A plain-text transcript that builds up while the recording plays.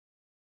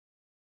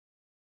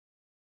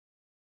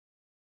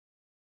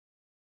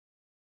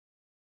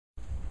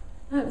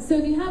So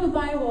if you have a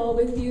Bible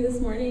with you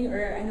this morning,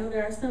 or I know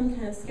there are some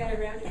kind of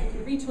scattered around, if you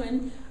can reach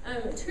one,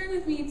 turn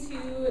with me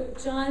to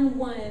John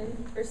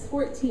 1, verse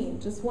 14.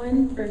 Just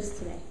one verse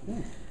today.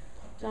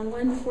 John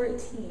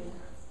 1:14.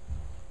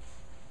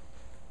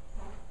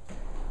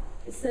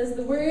 It says,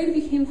 "The Word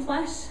became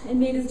flesh and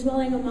made his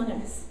dwelling among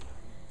us.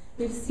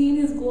 We've seen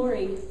his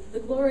glory, the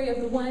glory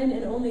of the one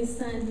and only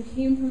Son who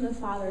came from the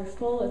Father,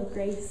 full of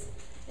grace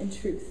and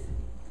truth."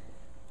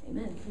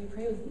 Amen. Can you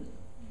pray with me?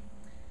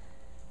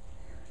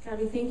 God,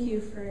 we thank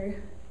you for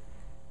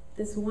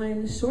this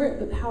one short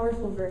but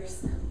powerful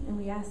verse, and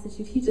we ask that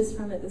you teach us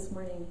from it this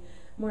morning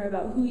more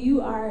about who you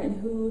are and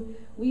who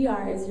we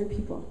are as your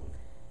people.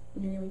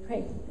 In your name we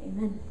pray.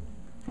 Amen.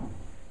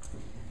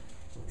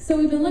 So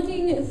we've been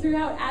looking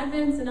throughout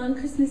Advent and on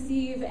Christmas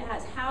Eve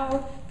at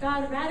how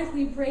God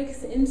radically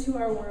breaks into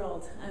our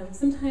world,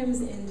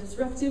 sometimes in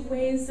disruptive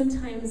ways,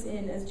 sometimes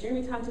in, as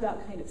Jeremy talked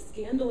about, kind of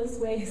scandalous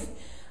ways,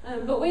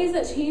 but ways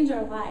that change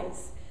our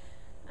lives.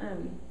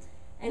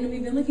 And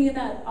we've been looking at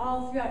that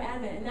all throughout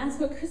Advent, and that's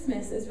what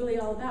Christmas is really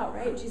all about,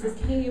 right? Jesus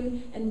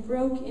came and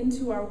broke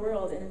into our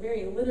world in a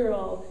very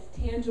literal,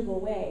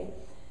 tangible way.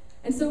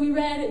 And so we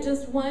read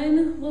just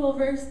one little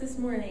verse this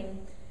morning,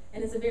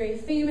 and it's a very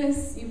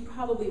famous, you've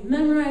probably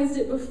memorized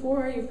it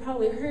before, you've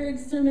probably heard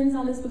sermons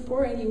on this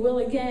before, and you will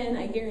again,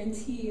 I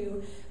guarantee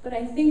you. But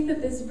I think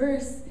that this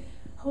verse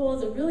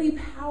holds a really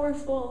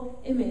powerful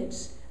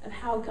image of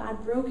how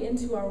God broke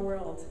into our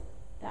world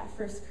that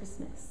first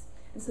Christmas.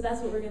 And so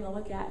that's what we're going to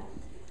look at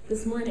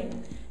this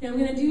morning. Now I'm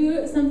going to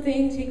do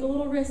something, take a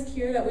little risk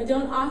here that we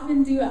don't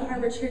often do at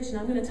Harbor Church, and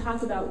I'm going to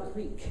talk about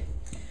Greek.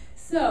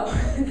 So,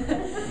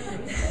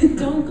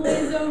 don't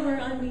glaze over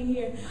on me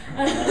here.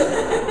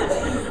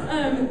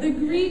 The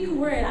Greek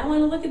word, I want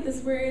to look at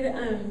this word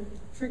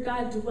for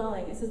God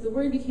dwelling. It says the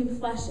Word became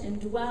flesh and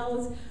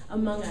dwelled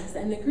among us.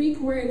 And the Greek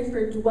word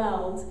for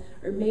dwelled,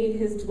 or made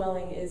his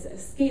dwelling, is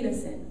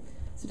askenosin.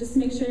 So just to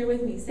make sure you're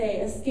with me, say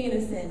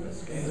askenosin.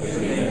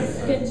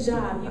 Good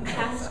job, you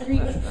passed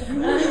Greek.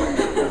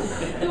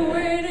 The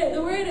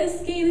word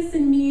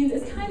askenosin means,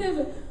 it's kind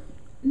of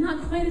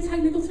not quite a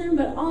technical term,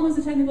 but almost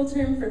a technical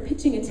term for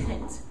pitching a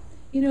tent.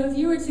 You know, if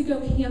you were to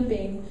go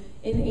camping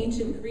in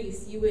ancient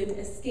Greece, you would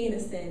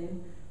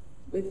askenosin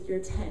with your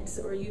tent,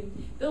 or you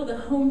build a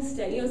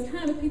homestead. You know, it's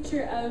kind of a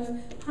picture of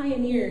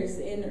pioneers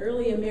in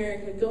early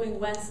America going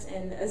west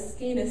and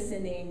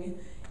askenosining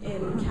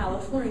in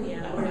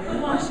California or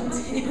in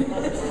Washington.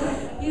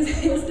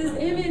 It's this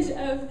image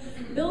of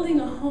building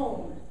a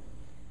home.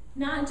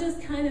 Not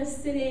just kind of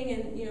sitting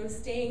and, you know,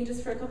 staying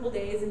just for a couple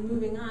days and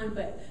moving on,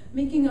 but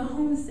making a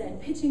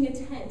homestead, pitching a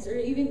tent, or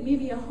even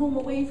maybe a home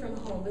away from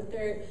home. But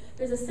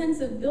there's a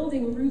sense of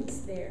building roots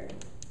there.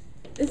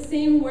 The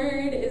same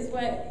word is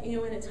what, you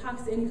know, when it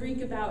talks in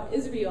Greek about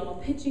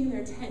Israel pitching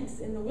their tents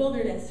in the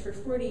wilderness for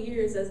 40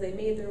 years as they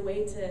made their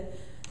way to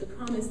the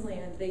promised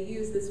land, they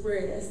use this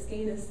word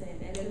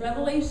askenosin. And in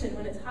Revelation,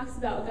 when it talks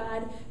about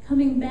God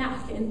coming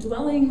back and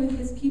dwelling with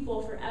his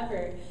people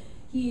forever,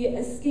 he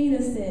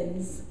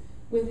askenosins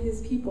with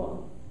his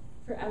people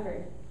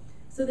forever.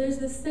 So there's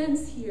this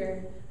sense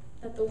here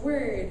that the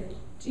Word,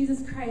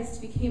 Jesus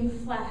Christ, became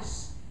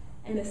flesh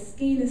and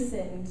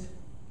askenosined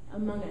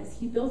among us.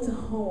 He built a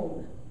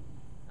home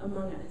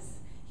among us.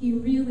 He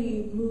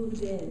really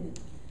moved in.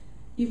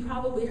 You've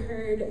probably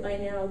heard by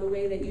now the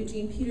way that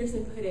Eugene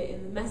Peterson put it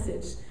in the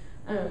Message.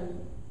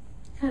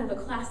 Kind of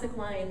a classic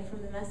line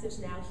from the Message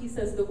now. He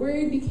says, "The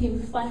Word became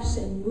flesh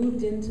and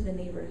moved into the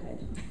neighborhood."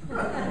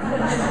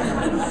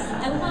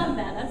 I love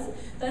that.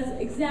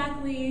 That's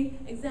exactly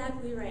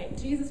right.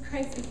 Jesus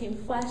Christ became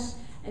flesh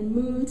and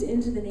moved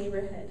into the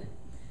neighborhood.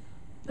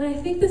 But I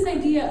think this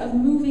idea of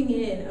moving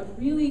in, of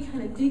really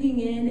kind of digging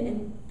in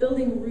and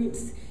building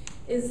roots,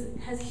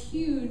 has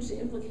huge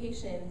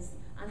implications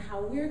on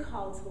how we're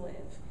called to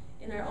live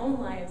in our own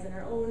lives, in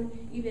our own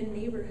even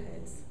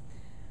neighborhoods.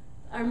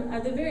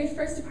 The very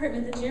first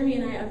apartment that Jeremy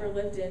and I ever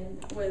lived in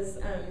was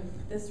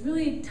this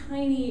really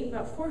tiny,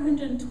 about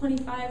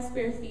 425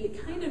 square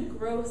feet, kind of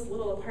gross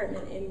little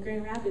apartment in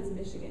Grand Rapids,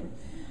 Michigan.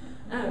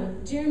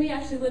 Jeremy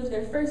actually lived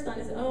there first on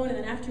his own, and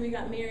then after we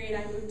got married,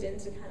 I moved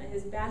into kind of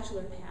his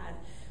bachelor pad.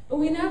 But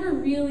we never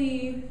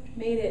really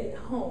made it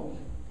home.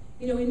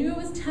 You know, we knew it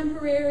was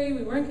temporary.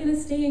 We weren't going to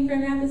stay in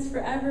Grand Rapids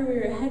forever. We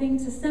were heading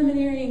to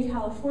seminary in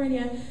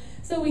California.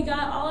 So we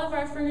got all of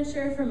our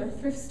furniture from a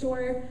thrift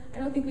store. I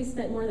don't think we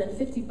spent more than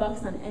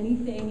 $50 on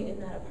anything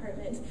in that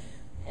apartment.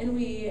 And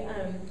we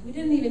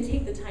didn't even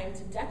take the time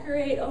to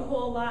decorate a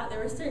whole lot. There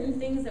were certain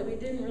things that we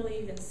didn't really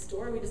even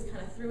store. We just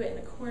kind of threw it in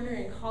a corner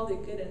and called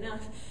it good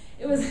enough.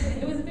 It was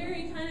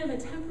very kind of a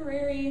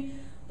temporary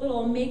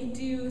little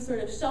make-do sort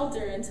of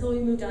shelter until we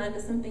moved on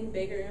to something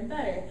bigger and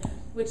better,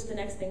 which the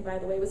next thing, by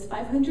the way, was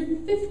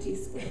 550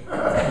 square feet.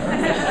 Not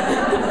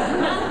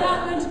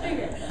that much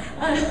bigger.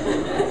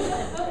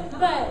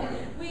 But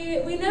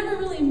we never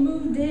really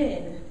moved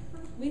in.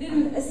 We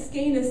didn't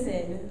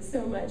askenosin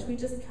so much. We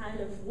just kind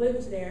of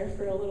lived there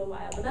for a little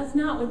while. But that's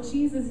not what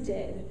Jesus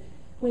did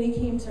when he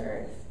came to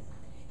earth.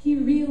 He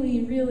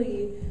really,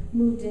 really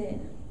moved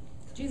in.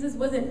 Jesus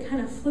wasn't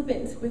kind of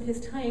flippant with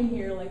his time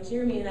here like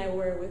Jeremy and I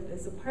were with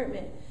this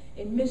apartment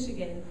in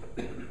Michigan.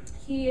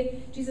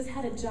 Jesus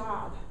had a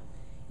job.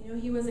 You know,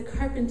 he was a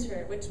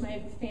carpenter, which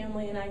my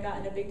family and I got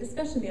in a big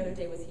discussion the other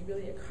day. Was he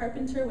really a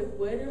carpenter with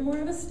wood or more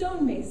of a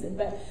stonemason?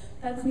 But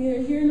that's neither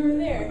here nor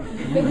there.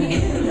 But he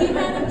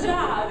had a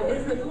job,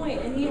 is the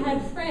point, and he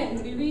had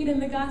friends. We read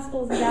in the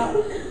Gospels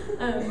about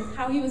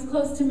how he was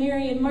close to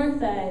Mary and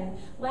Martha and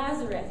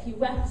Lazarus. He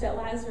wept at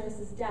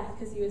Lazarus' death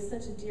because he was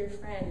such a dear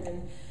friend.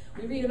 And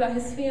we read about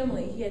his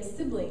family. He had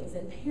siblings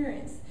and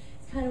parents.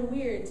 Kind of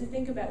weird to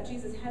think about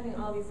Jesus having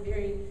all these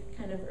very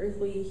kind of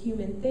earthly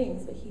human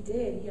things, but he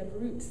did. He had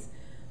roots.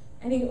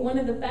 I think one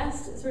of the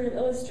best sort of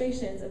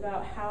illustrations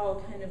about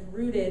how kind of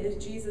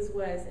rooted Jesus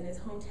was in his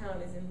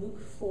hometown is in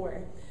Luke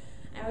 4.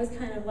 I always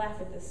kind of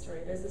laugh at this story.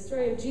 There's the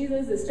story of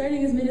Jesus that's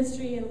starting his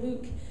ministry in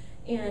Luke,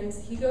 and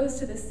he goes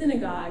to the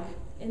synagogue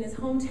in his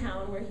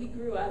hometown where he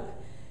grew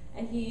up,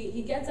 and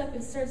he gets up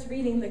and starts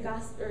reading the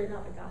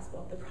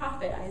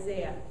prophet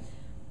Isaiah.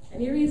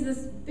 And he reads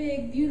this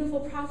big, beautiful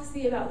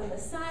prophecy about the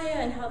Messiah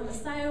and how the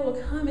Messiah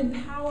will come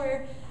in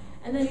power.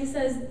 And then he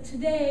says,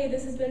 today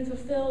this has been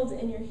fulfilled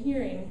in your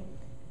hearing.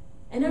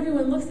 And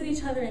everyone looks at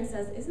each other and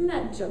says, isn't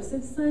that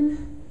Joseph's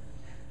son?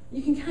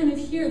 You can kind of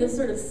hear the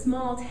sort of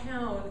small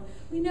town.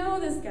 We know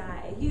this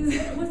guy.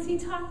 What's he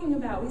talking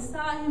about? We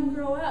saw him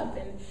grow up,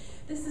 and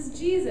this is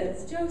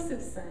Jesus,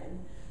 Joseph's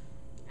son.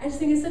 I just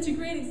think it's such a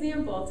great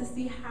example to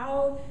see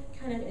how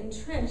kind of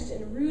entrenched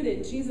and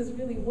rooted Jesus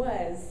really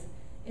was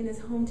in his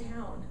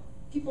hometown.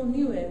 People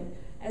knew him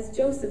as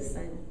Joseph's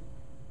son.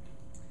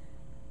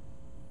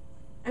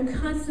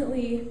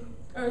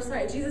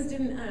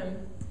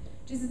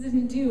 Jesus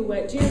didn't do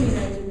what Jeremy and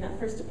I did in that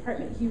first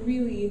apartment. He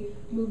really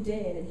moved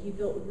in and he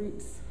built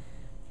roots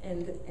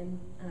and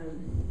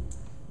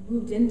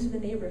moved into the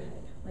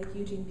neighborhood, like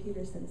Eugene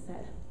Peterson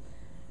said.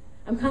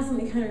 I'm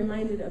constantly kind of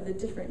reminded of the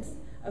difference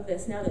of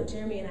this now that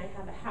Jeremy and I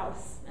have a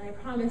house. And I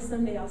promise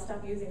someday I'll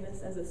stop using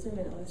this as a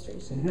sermon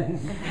illustration. But,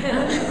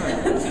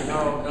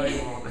 no,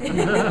 you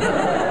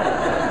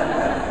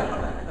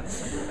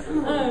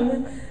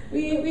won't.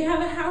 We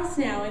have a house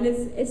now, and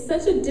it's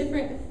such a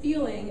different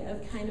feeling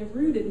of kind of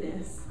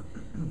rootedness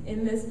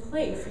in this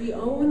place. We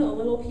own a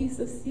little piece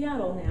of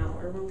Seattle now,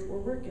 or we're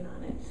working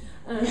on it.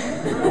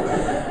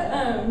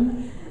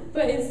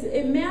 But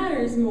it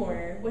matters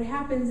more what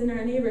happens in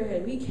our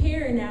neighborhood. We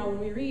care now when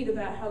we read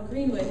about how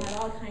Greenwood had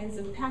all kinds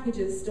of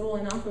packages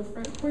stolen off of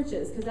front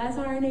porches, because that's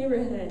our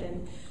neighborhood.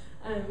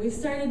 And we've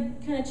started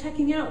kind of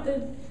checking out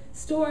the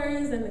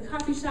stores and the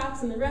coffee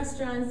shops and the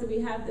restaurants. So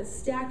we have this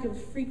stack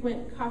of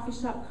frequent coffee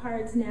shop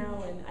cards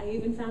now. And I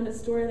even found a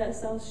store that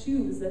sells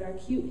shoes that are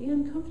cute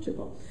and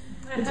comfortable,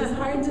 which is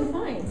hard to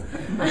find.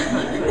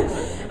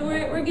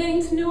 We're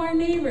getting to know our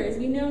neighbors.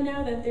 We know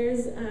now that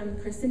there's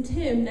Chris and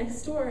Tim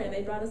next door, and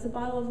they brought us a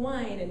bottle of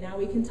wine, and now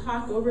we can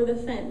talk over the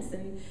fence.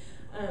 And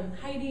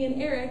Heidi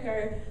and Eric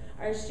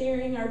are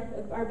sharing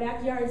our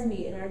backyard's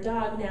meat, and our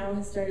dog now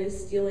has started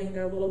stealing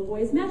their little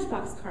boys'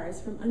 Matchbox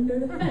cars from under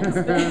the fence.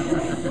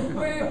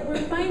 But we're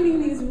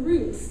finding these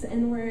roots,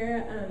 and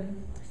we're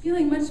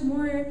feeling much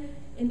more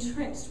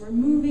entrenched. We're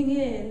moving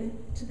in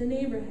to the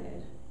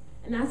neighborhood.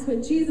 And that's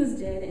what Jesus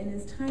did in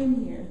his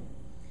time here.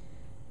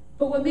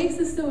 But what makes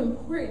this so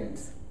important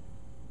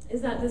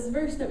is that this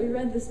verse that we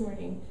read this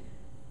morning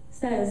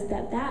says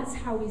that that's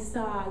how we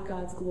saw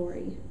God's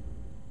glory.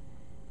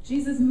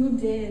 Jesus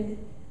moved in,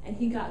 and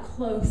he got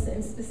close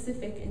and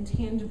specific and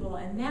tangible,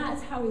 and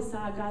that's how we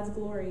saw God's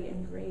glory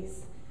and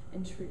grace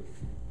and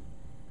truth.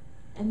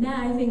 And that,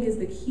 I think, is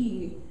the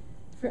key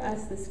for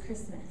us this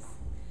Christmas.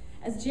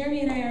 As Jeremy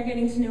and I are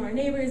getting to know our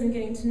neighbors and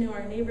getting to know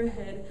our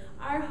neighborhood,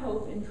 our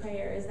hope and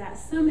prayer is that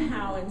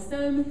somehow, in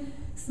some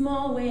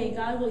small way,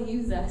 God will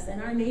use us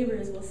and our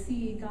neighbors will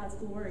see God's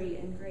glory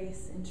and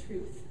grace and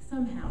truth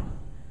somehow.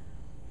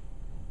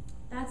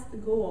 That's the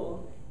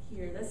goal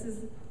here. This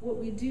is what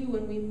we do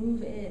when we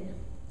move in.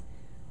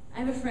 I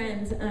have a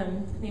friend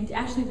named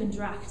Ashley Van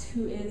Dracht,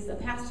 who is a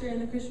pastor in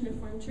the Christian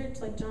Reformed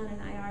Church, like John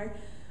and I are.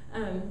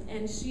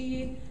 And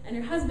she and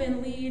her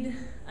husband lead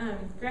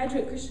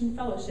Graduate Christian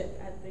Fellowship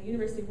at the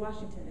University of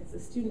Washington. It's a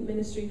student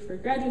ministry for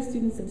graduate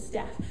students and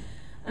staff.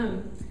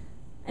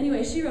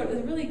 Anyway, she wrote a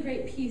really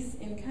great piece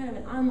in kind of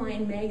an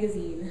online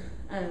magazine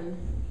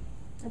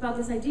about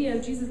this idea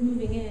of Jesus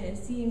moving in and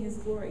seeing his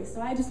glory.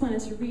 So I just wanted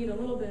to read a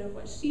little bit of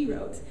what she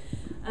wrote.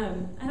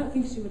 I don't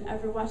think she would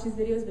ever watch these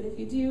videos, but if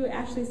you do,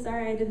 Ashley,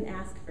 sorry I didn't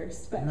ask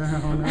first. But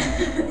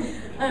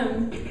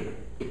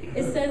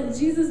it said,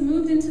 Jesus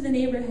moved into the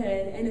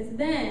neighborhood, and it's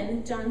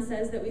then, John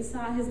says, that we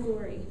saw his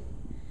glory.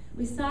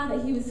 We saw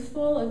that he was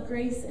full of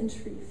grace and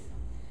truth.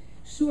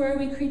 Sure,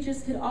 we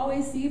creatures could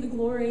always see the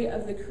glory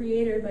of the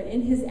Creator, but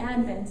in his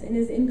advent, in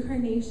his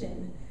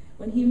incarnation,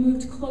 when he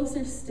moved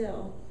closer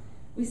still,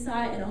 we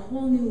saw it in a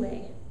whole new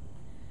way.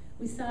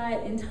 We saw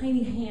it in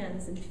tiny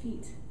hands and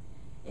feet,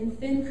 in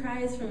thin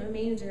cries from a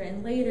manger,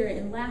 and later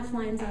in laugh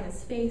lines on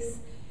his face,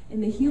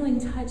 in the healing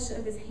touch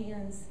of his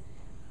hands,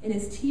 in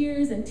his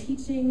tears and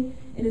teaching,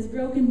 in his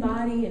broken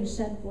body and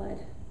shed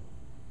blood.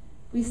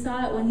 We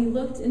saw it when he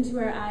looked into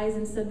our eyes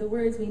and said the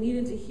words we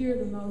needed to hear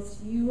the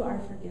most, "You are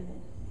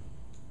forgiven."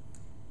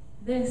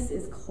 This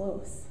is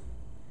close.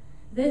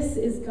 This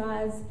is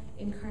God's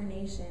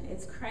incarnation.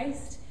 It's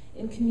Christ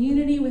in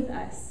community with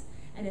us,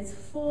 and it's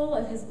full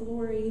of his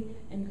glory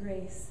and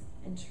grace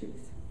and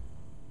truth.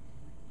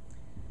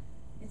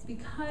 It's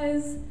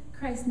because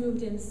Christ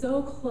moved in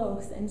so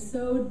close and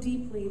so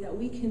deeply that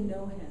we can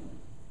know him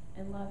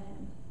and love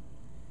him.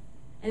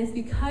 And it's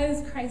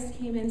because Christ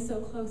came in so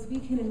close, we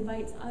can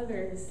invite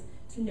others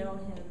to know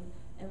him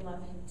and love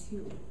him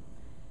too.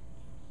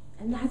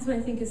 And that's what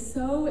I think is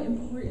so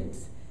important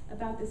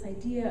about this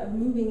idea of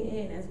moving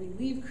in as we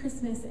leave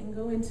Christmas and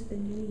go into the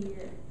new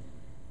year.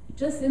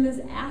 Just in this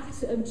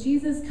act of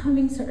Jesus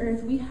coming to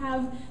earth, we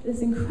have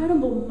this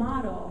incredible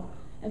model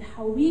of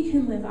how we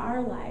can live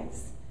our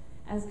lives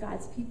as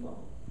God's people.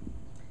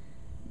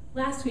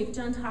 Last week,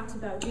 John talked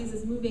about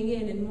Jesus moving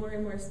in more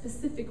and more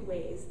specific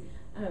ways.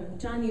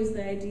 John used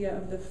the idea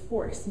of the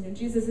Force.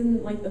 Jesus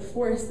isn't like the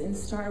Force in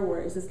Star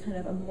Wars, this kind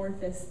of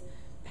amorphous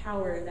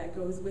power that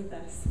goes with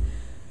us.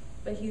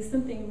 But he's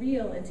something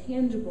real and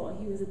tangible.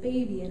 He was a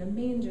baby in a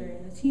manger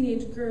and a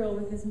teenage girl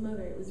with his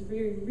mother. It was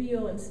very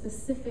real and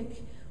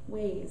specific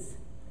ways.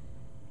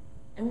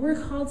 And we're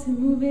called to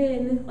move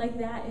in like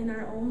that in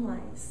our own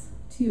lives,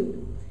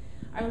 too.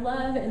 Our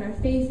love and our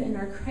faith and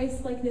our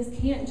Christ-likeness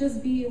can't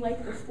just be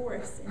like the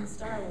Force in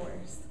Star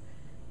Wars.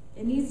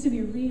 It needs to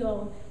be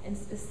real and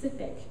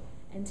specific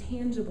and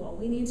tangible.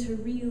 We need to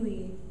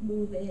really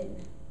move in.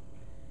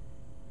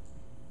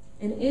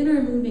 And in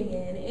our moving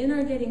in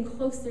our getting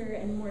closer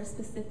and more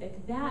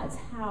specific, that's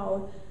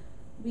how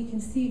we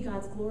can see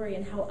God's glory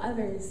and how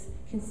others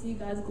can see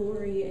God's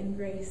glory and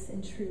grace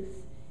and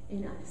truth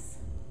in us.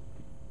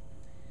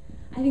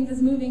 I think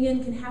this moving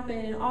in can happen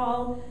in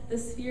all the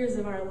spheres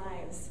of our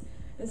lives.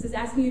 This is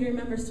asking you to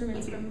remember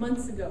sermons from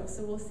months ago,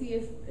 so we'll see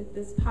if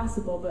this is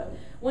possible. But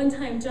one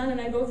time, John and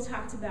I both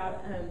talked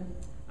about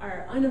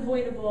our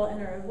unavoidable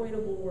and our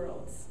avoidable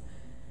worlds.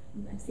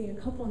 I'm seeing a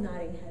couple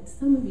nodding heads.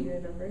 Some of you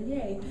remember,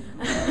 yay.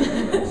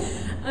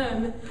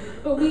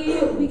 But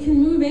we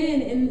can move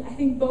in I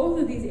think both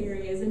of these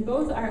areas, in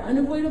both our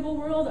unavoidable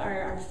world,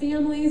 our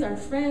families, our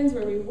friends,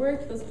 where we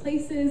work, those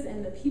places,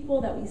 and the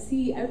people that we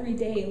see every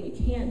day, and we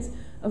can't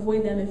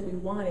avoid them if we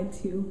wanted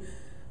to.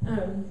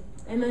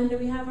 And then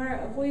we have our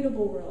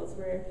avoidable worlds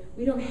where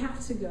we don't have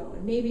to go.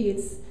 And maybe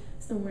it's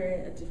somewhere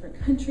in a different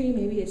country.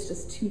 Maybe it's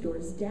just 2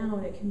 doors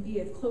down. It can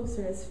be as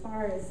closer, as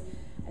far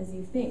as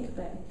you think.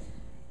 But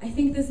I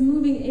think this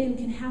moving in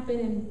can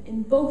happen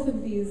in both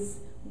of these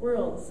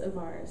worlds of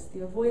ours,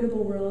 the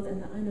avoidable world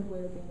and the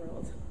unavoidable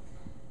world.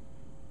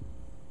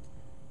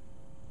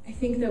 I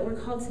think that we're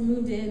called to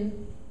move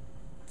in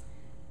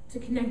to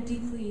connect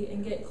deeply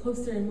and get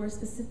closer and more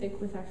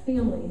specific with our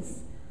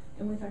families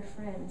and with our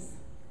friends.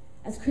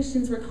 As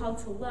Christians, we're called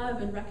to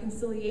love and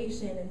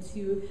reconciliation and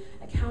to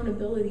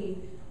accountability.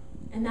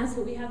 And that's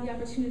what we have the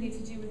opportunity to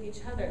do with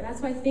each other.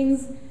 That's why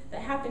things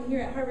that happen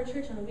here at Harbor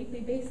Church on a weekly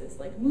basis,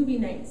 like movie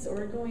nights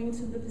or going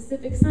to the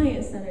Pacific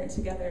Science Center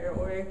together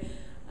or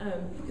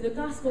the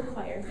gospel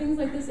choir, things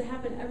like this that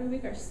happen every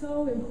week are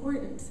so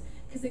important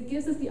because it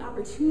gives us the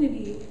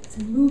opportunity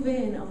to move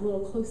in a little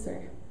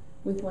closer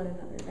with one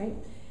another, right?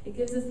 It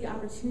gives us the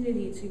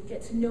opportunity to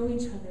get to know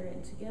each other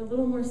and to get a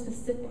little more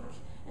specific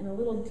and a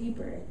little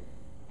deeper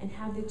and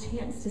have the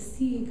chance to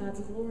see God's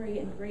glory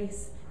and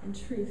grace and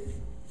truth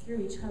through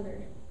each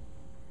other.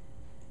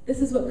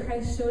 This is what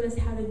Christ showed us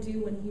how to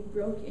do when he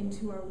broke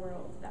into our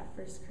world that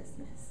first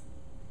Christmas.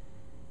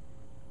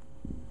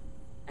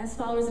 As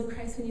followers of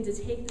Christ, we need to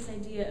take this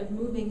idea of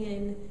moving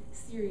in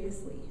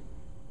seriously.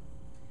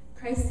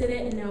 Christ did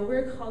it, and now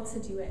we're called to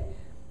do it.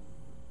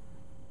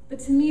 But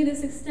to me,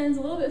 this extends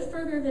a little bit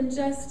further than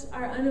just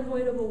our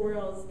unavoidable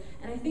worlds,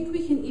 and I think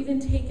we can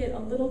even take it a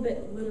little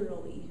bit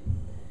literally.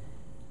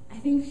 I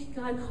think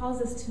God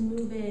calls us to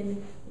move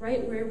in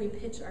right where we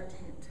pitch our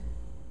tent.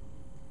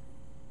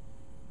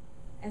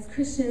 As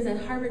Christians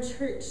at Harbor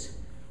Church,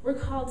 we're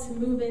called to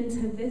move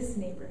into this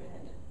neighborhood.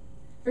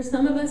 For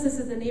some of us, this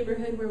is the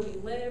neighborhood where we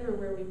live or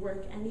where we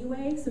work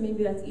anyway, so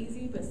maybe that's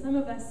easy, but some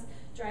of us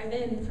drive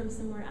in from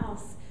somewhere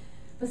else.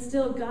 But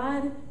still,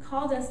 God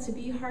called us to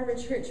be Harbor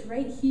Church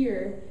right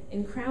here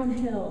in Crown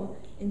Hill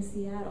in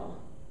Seattle.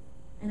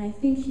 And I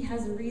think he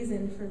has a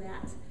reason for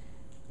that.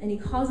 And he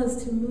calls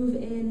us to move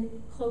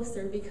in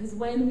closer because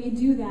when we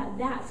do that,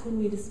 that's when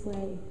we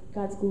display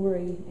God's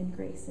glory and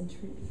grace and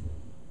truth.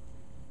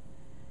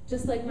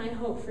 Just like my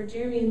hope for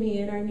Jeremy and me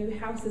in our new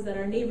house is that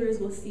our neighbors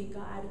will see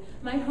God.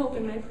 My hope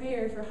and my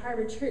prayer for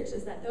Harbor Church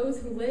is that those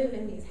who live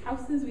in these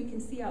houses we can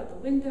see out the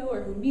window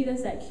or who meet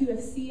us at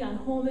QFC on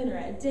Holman or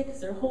at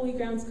Dick's or Holy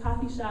Grounds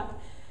Coffee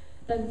Shop,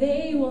 that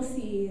they will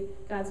see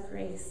God's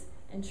grace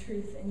and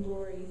truth and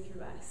glory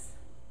through us.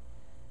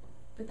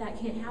 But that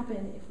can't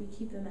happen if we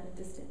keep them at a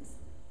distance.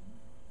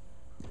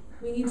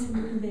 We need to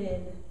move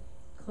in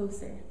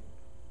closer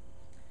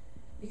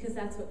because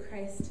that's what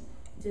Christ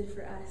did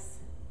for us.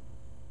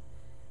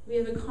 We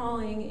have a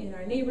calling in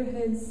our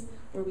neighborhoods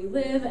where we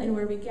live and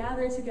where we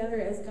gather together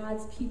as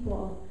God's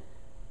people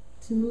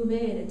to move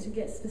in and to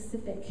get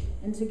specific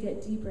and to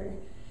get deeper,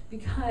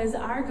 because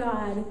our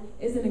God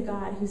isn't a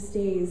God who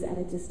stays at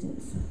a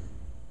distance.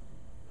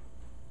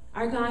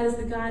 Our God is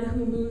the God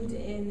who moved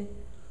in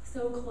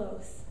so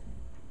close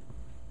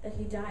that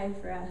he died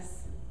for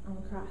us on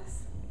the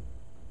cross.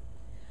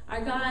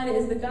 Our God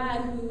is the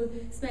God who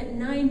spent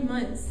 9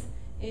 months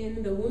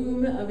in the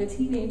womb of a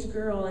teenage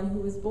girl and who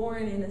was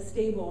born in a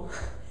stable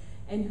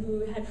and who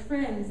had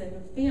friends and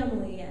a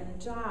family and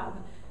a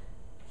job.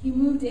 He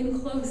moved in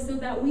close so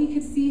that we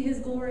could see his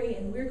glory,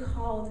 and we're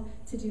called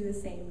to do the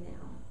same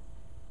now.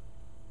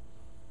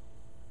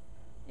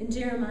 In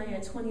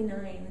Jeremiah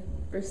 29,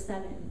 verse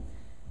 7,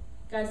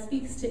 God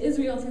speaks to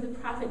Israel through the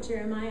prophet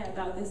Jeremiah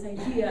about this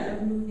idea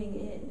of moving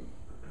in.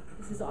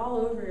 This is all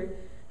over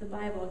the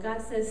Bible.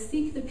 God says,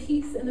 "Seek the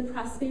peace and the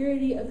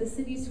prosperity of the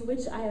city to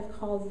which I have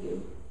called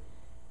you.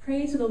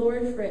 Pray to the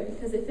Lord for it,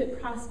 because if it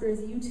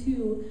prospers, you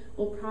too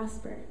will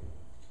prosper."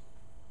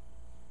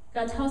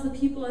 God tells the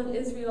people of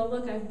Israel,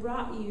 look, I've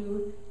brought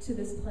you to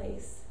this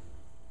place.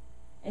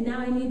 And now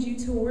I need you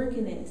to work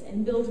in it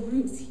and build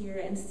roots here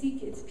and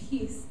seek its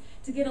peace,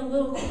 to get a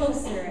little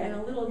closer and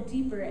a little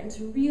deeper and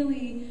to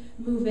really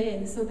move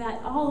in so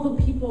that all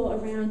the people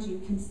around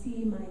you can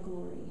see my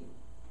glory.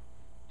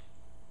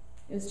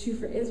 It was true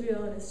for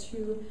Israel, and it's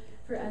true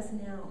for us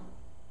now.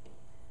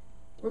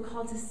 We're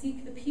called to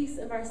seek the peace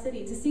of our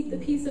city, to seek the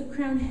peace of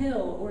Crown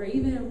Hill, or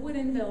even of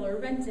Woodinville, or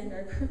Renton,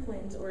 or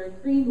Kirkland, or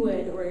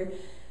Greenwood, or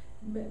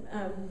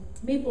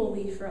Maple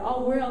Leaf, or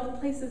all the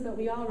places that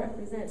we all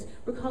represent.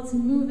 We're called to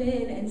move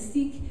in and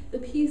seek the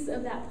peace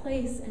of that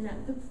place and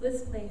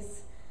this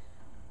place,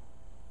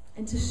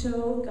 and to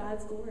show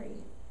God's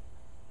glory.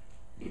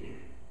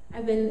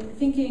 I've been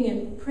thinking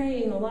and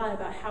praying a lot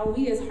about how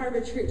we as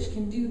Harbor Church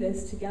can do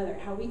this together,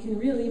 how we can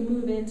really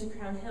move into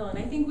Crown Hill. And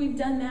I think we've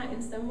done that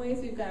in some ways.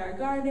 We've got our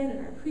garden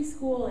and our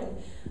preschool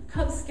and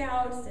Cub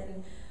Scouts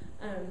and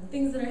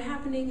things that are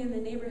happening in the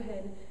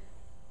neighborhood.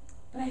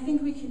 But I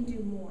think we can do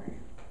more.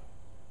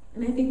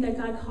 And I think that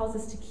God calls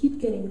us to keep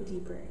getting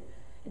deeper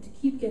and to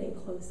keep getting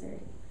closer.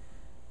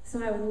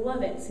 So I would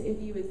love it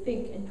if you would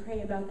think and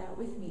pray about that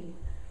with me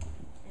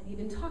and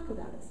even talk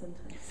about it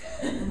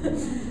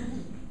sometimes.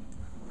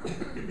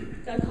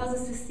 God calls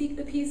us to seek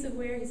the peace of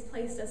where he's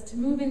placed us, to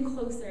move in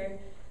closer,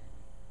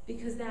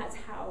 because that's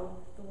how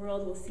the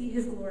world will see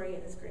his glory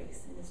and his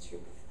grace and his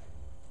truth.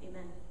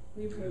 Amen.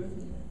 Will you pray with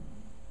me?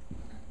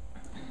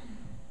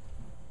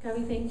 God,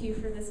 we thank you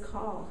for this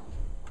call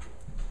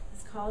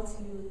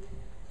to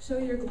show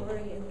your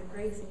glory and your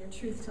grace and your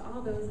truth to all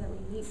those that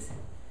we meet.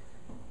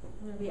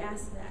 Lord, we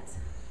ask that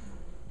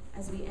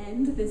as we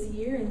end this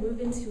year and move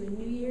into a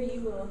new year,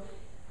 you will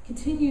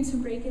continue to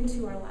break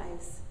into our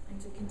lives and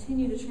to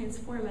continue to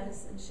transform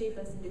us and shape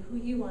us into who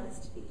you want us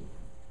to be.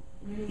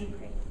 In your name we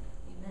pray.